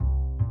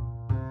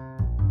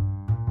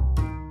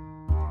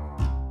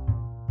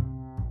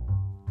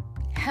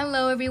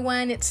Hello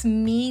everyone, it's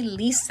me,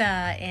 Lisa,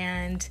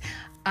 and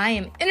I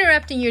am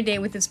interrupting your day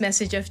with this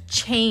message of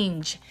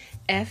change.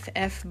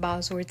 F.F.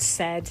 Bosworth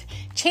said,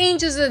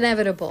 change is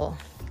inevitable.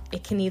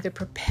 It can either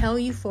propel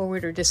you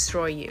forward or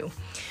destroy you.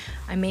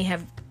 I may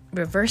have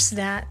reversed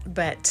that,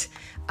 but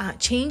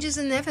change is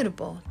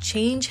inevitable.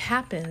 Change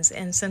happens,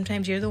 and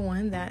sometimes you're the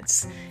one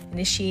that's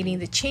initiating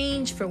the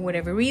change for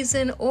whatever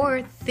reason,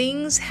 or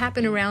things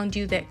happen around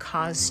you that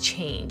cause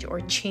change, or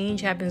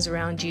change happens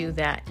around you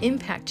that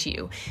impact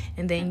you,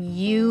 and then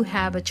you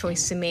have a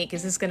choice to make.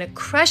 Is this going to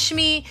crush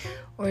me,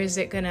 or is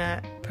it going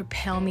to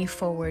propel me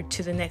forward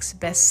to the next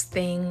best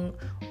thing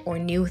or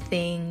new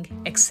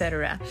thing,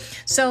 etc.?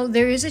 So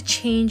there is a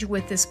change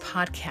with this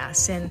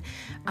podcast, and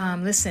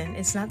listen,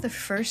 it's not the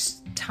first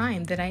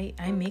time that I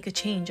make a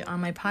change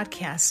on my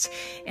podcast,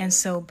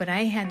 but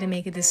I had to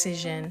make a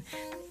decision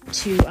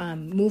to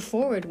move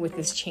forward with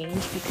this change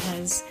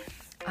because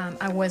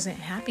I wasn't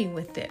happy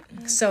with it.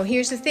 So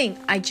here's the thing: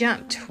 I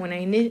jumped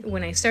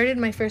when I started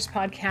my first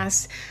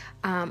podcast.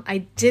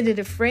 I did it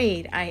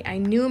afraid. I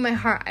knew in my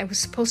heart I was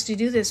supposed to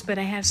do this, but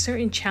I had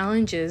certain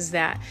challenges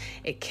that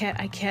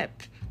I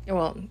kept.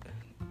 Well,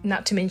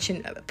 not to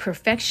mention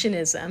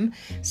perfectionism.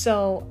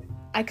 So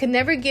I could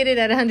never get it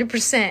at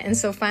 100%. And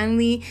so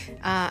finally,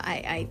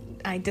 I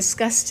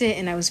discussed it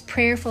and I was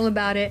prayerful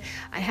about it.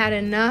 I had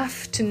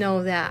enough to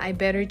know that I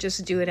better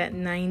just do it at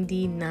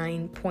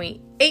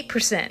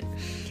 99.8%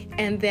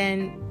 and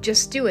then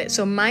just do it.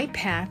 So my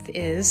path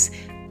is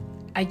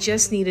I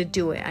just need to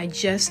do it. I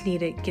just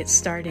need to get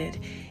started.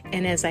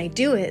 And as I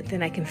do it,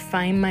 then I can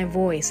find my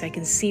voice. I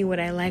can see what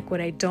I like,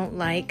 what I don't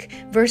like,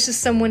 versus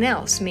someone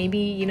else.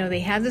 Maybe, they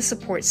have the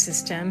support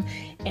system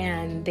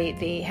and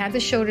they have the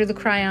shoulder to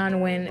cry on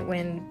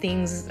when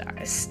things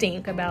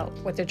stink about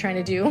what they're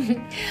trying to do.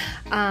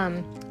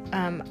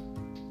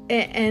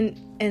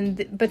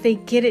 But they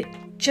get it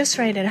just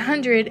right at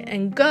 100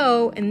 and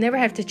go and never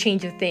have to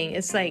change a thing.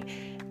 It's like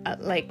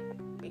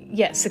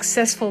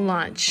successful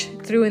launch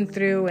through and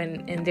through,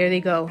 and there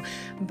they go.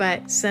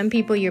 But some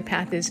people, your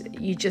path is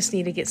you just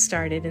need to get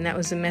started, and that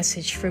was a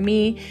message for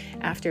me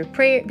after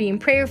being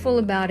prayerful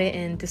about it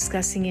and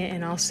discussing it,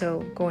 and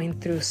also going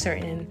through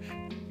certain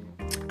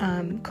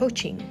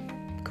coaching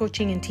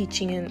and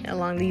teaching and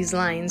along these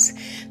lines.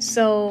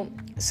 So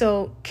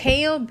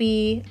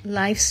KLB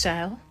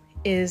Lifestyle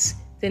is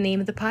the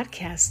name of the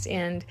podcast,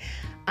 and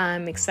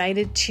I'm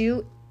excited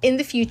to. In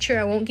the future,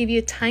 I won't give you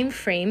a time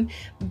frame,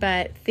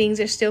 but things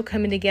are still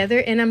coming together,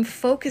 and I'm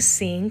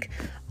focusing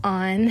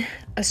on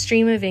a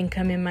stream of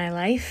income in my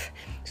life.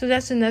 So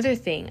that's another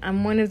thing.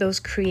 I'm one of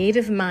those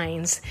creative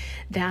minds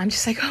that I'm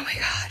just like, oh my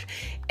God.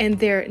 And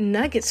they're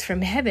nuggets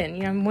from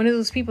heaven. I'm one of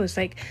those people who's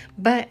like,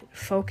 but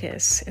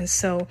focus. And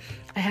so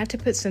I have to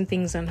put some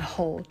things on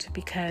hold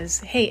because,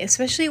 hey,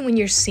 especially when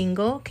you're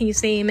single, can you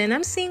say amen?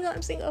 I'm single.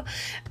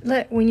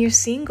 Look, when you're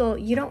single,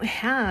 you don't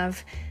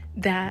have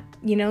that,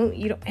 you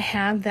don't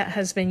have that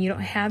husband, you don't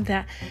have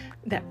that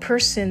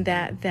person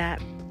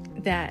that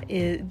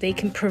is, they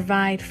can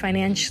provide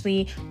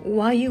financially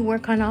while you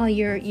work on all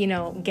your,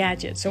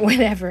 gadgets or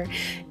whatever.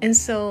 And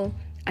so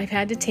I've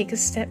had to take a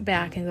step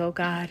back and go,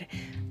 God,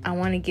 I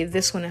want to give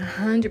this one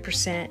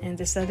 100% and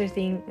this other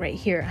thing right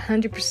here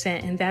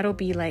 100%. And that'll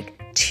be like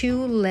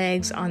 2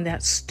 legs on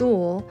that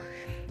stool.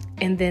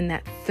 And then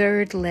that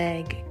third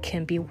leg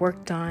can be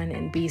worked on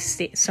and be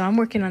so I'm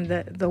working on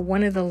the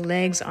one of the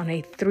legs on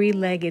a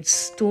 3-legged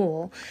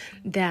stool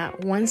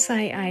that once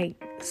I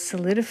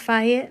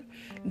solidify it,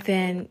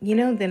 then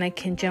I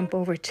can jump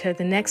over to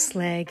the next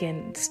leg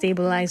and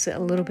stabilize it a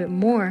little bit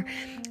more.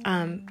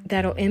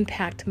 That'll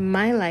impact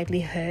my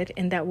livelihood,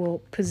 and that will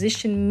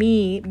position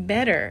me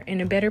better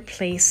in a better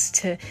place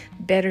to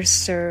better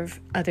serve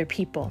other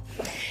people.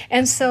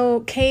 And so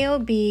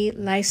KLB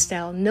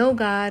Lifestyle, know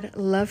God,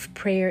 love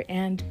prayer,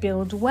 and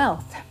build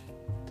wealth.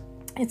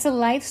 It's a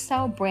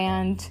lifestyle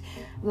brand.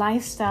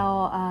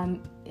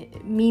 Lifestyle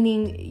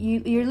meaning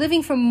you're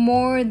living for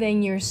more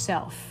than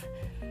yourself.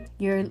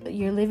 You're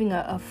living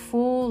a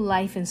full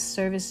life in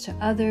service to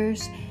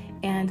others,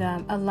 and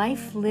a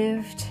life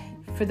lived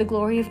for the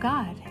glory of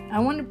God. I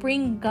want to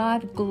bring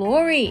God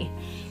glory.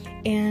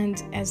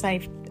 And as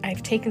I've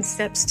taken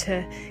steps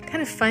to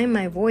kind of find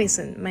my voice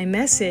and my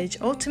message,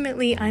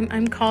 ultimately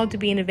I'm called to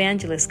be an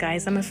evangelist,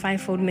 guys. I'm a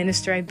 5-fold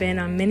minister. I've been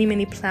on many,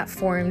 many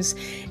platforms.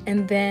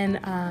 And then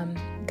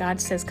God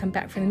says, come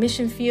back from the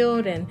mission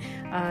field and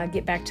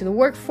get back to the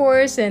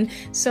workforce. And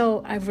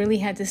so I've really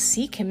had to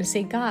seek him and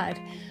say, God,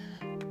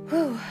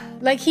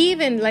 like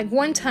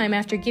one time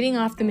after getting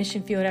off the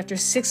mission field, after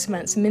 6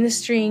 months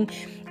ministering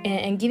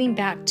and getting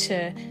back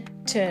to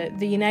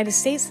the United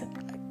States,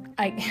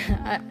 I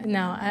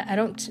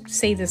don't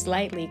say this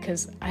lightly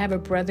because I have a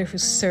brother who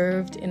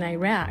served in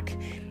Iraq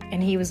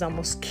and he was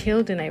almost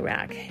killed in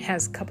Iraq,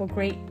 has a couple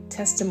great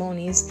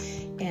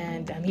testimonies,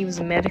 and he was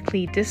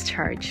medically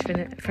discharged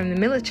from the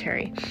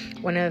military.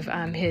 One of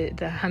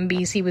the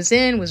Humvees he was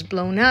in was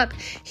blown up.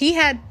 He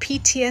had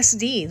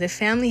PTSD. The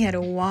family had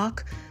to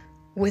walk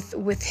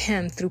with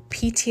him through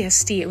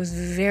PTSD. It was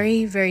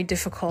very, very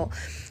difficult.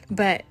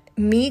 But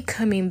me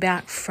coming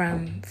back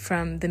from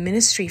the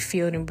ministry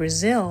field in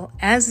Brazil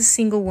as a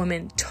single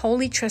woman,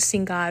 totally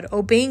trusting God,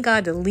 obeying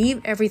God to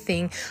leave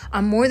everything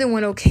on more than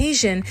one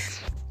occasion,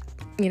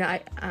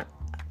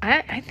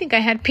 I think I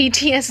had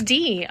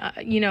PTSD,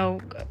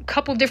 a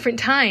couple different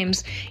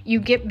times. You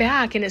get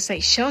back and it's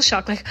like shell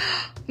shock, like,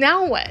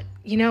 now what?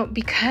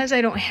 Because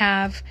I don't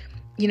have,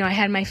 I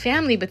had my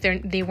family, but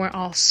they weren't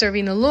all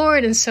serving the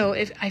Lord. And so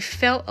I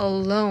felt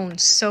alone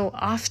so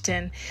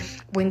often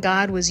when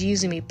God was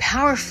using me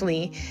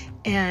powerfully.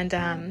 And,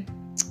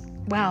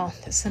 wow,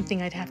 that's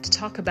something I'd have to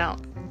talk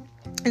about.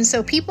 And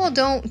so people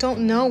don't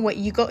know what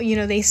you go,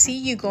 they see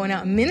you going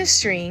out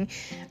ministering.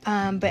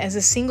 But as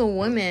a single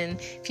woman,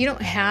 if you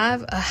don't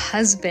have a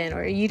husband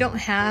or you don't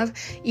have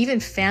even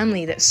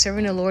family that's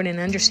serving the Lord and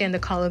understand the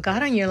call of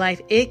God on your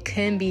life, it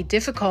can be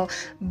difficult.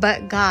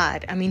 But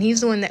God,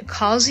 He's the one that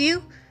calls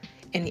you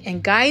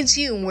and guides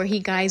you, and where He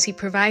guides, He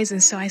provides.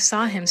 And so I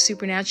saw Him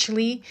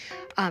supernaturally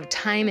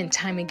time and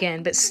time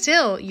again. But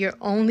still, you're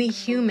only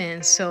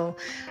human. So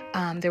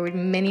there were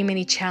many,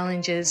 many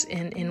challenges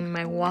in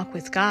my walk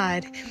with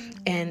God,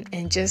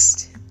 and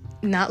just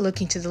not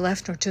looking to the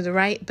left or to the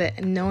right,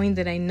 but knowing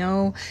that I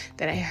know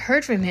that I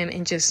heard from Him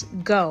and just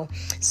go.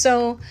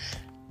 So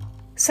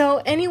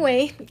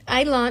anyway,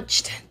 I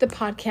launched the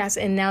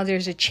podcast, and now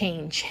there's a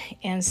change.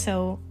 And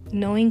so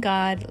knowing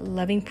God,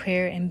 loving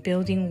prayer, and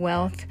building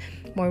wealth.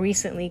 More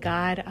recently,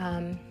 God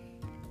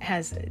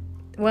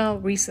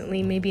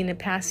recently, maybe in the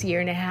past year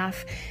and a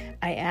half,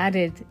 I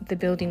added the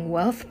building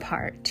wealth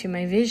part to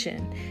my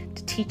vision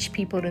to teach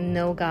people to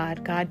know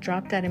God. God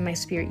dropped that in my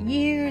spirit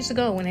years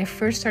ago when I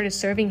first started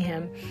serving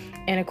Him.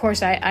 And of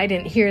course, I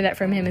didn't hear that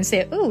from Him and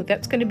say, oh,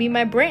 that's going to be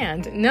my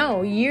brand.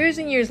 No, years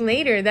and years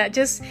later,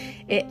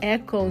 it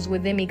echoes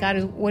within me.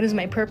 God, what is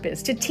my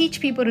purpose? To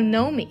teach people to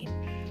know me.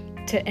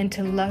 And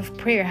to love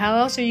prayer. How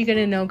else are you going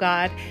to know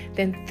God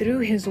than through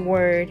His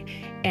Word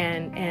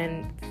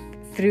and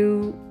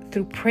through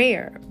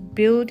prayer,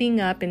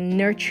 building up and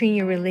nurturing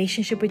your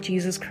relationship with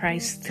Jesus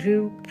Christ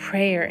through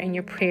prayer and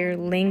your prayer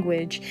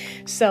language.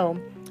 So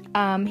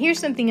here's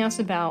something else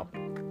about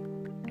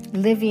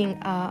living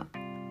a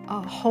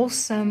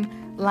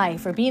wholesome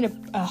life, or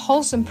being a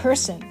wholesome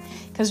person.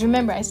 Because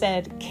remember, I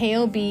said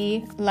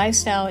KLB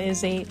Lifestyle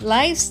is a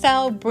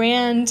lifestyle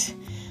brand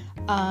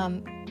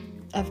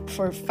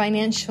for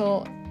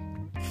financial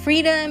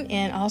freedom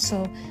and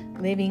also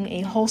living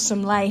a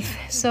wholesome life.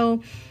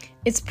 So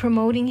it's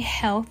promoting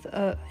health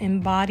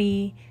in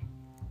body,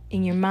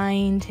 in your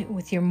mind,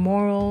 with your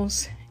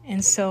morals.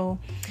 And so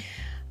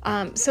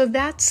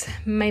that's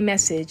my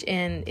message,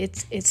 and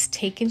it's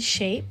taken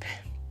shape.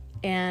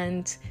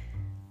 And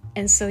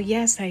so,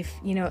 yes,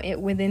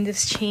 within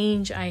this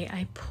change,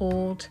 I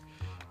pulled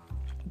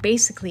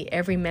basically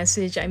every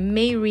message. I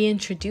may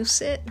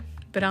reintroduce it,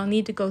 but I'll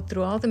need to go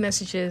through all the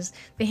messages,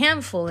 the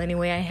handful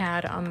anyway I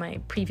had on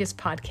my previous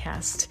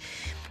podcast,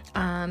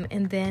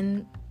 and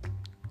then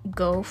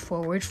go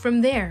forward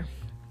from there.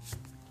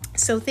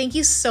 So thank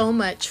you so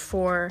much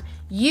for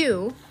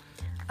you.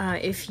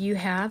 If you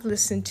have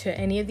listened to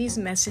any of these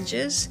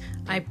messages,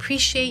 I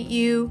appreciate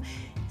you.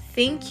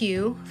 Thank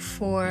you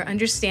for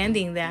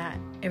understanding that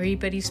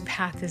everybody's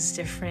path is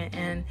different.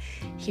 And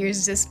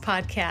here's this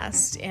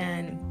podcast,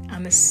 and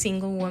I'm a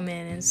single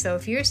woman. And so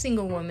if you're a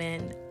single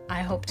woman,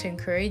 I hope to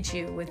encourage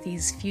you with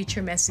these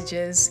future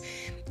messages.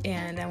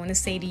 And I want to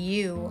say to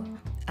you,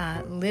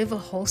 live a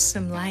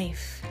wholesome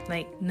life.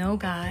 Like, know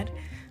God,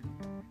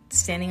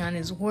 standing on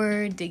His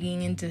Word,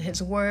 digging into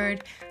His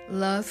Word,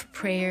 love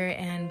prayer,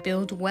 and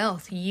build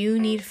wealth. You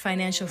need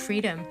financial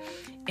freedom.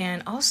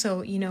 And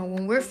also,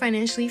 when we're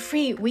financially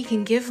free, we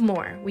can give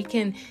more.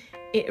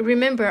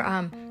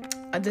 Remember,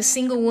 the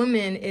single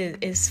woman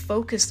is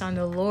focused on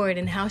the Lord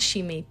and how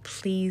she may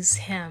please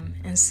Him.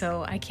 And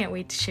so I can't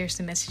wait to share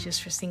some messages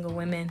for single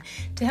women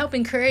to help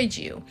encourage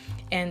you,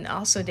 and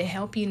also to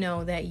help you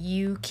know that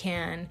you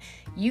can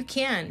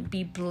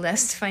be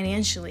blessed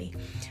financially.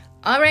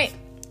 All right.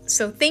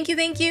 So thank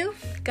you.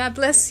 God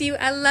bless you.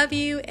 I love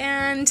you.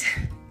 And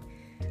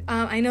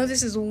I know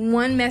this is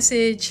one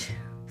message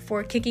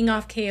for kicking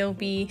off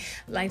KLB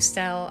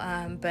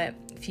Lifestyle, but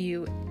if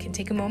you can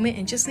take a moment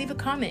and just leave a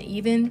comment,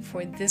 even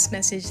for this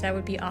message, that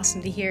would be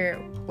awesome to hear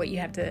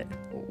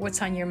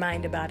what's on your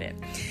mind about it.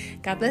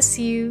 God bless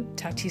you.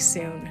 Talk to you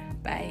soon.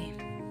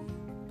 Bye.